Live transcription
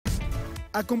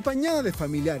Acompañada de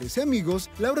familiares y amigos,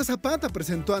 Laura Zapata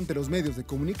presentó ante los medios de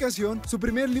comunicación su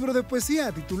primer libro de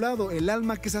poesía titulado El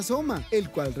alma que se asoma,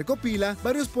 el cual recopila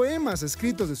varios poemas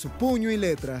escritos de su puño y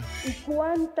letra. ¿Y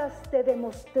cuántas te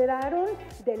demostraron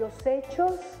de los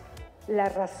hechos la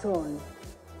razón?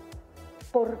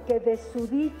 Porque de su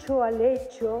dicho al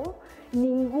hecho,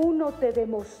 ninguno te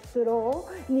demostró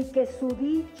ni que su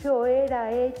dicho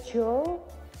era hecho,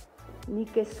 ni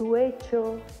que su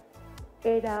hecho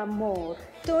era amor.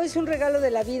 Todo es un regalo de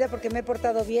la vida porque me he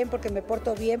portado bien, porque me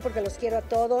porto bien, porque los quiero a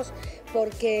todos,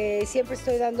 porque siempre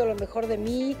estoy dando lo mejor de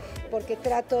mí, porque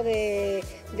trato de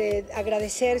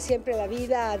agradecer siempre la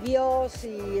vida, a Dios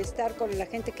y estar con la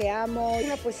gente que amo.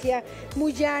 Una poesía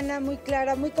muy llana, muy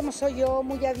clara, muy como soy yo,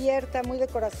 muy abierta, muy de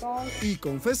corazón. Y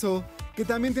confesó que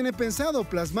también tiene pensado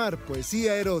plasmar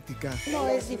poesía erótica. No,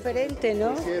 es diferente,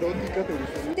 ¿no? ¿Poesía erótica te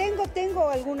gusta? Tengo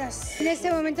algunas. En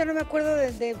este momento no me acuerdo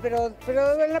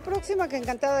pero en la próxima que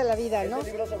encantada de la vida, ¿no?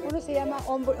 Uno se llama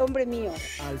Hombre Mío.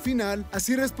 Al final,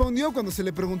 así respondió cuando se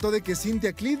le preguntó de que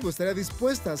Cintia Clitbo estaría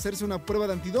dispuesta a hacerse una prueba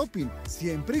de antidoping,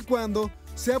 siempre y cuando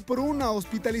sea por una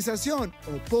hospitalización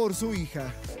o por su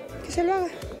hija. Que se lo haga.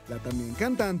 La también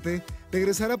cantante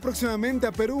regresará próximamente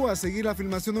a Perú a seguir la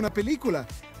filmación de una película,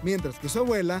 mientras que su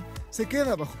abuela se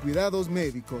queda bajo cuidados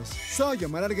médicos. Soy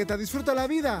Omar Argueta, disfruta la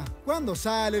vida cuando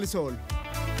sale el sol.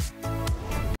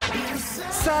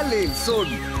 Sale el sol,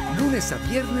 lunes a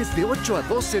viernes de 8 a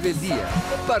 12 del día.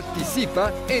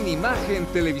 Participa en Imagen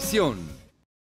Televisión.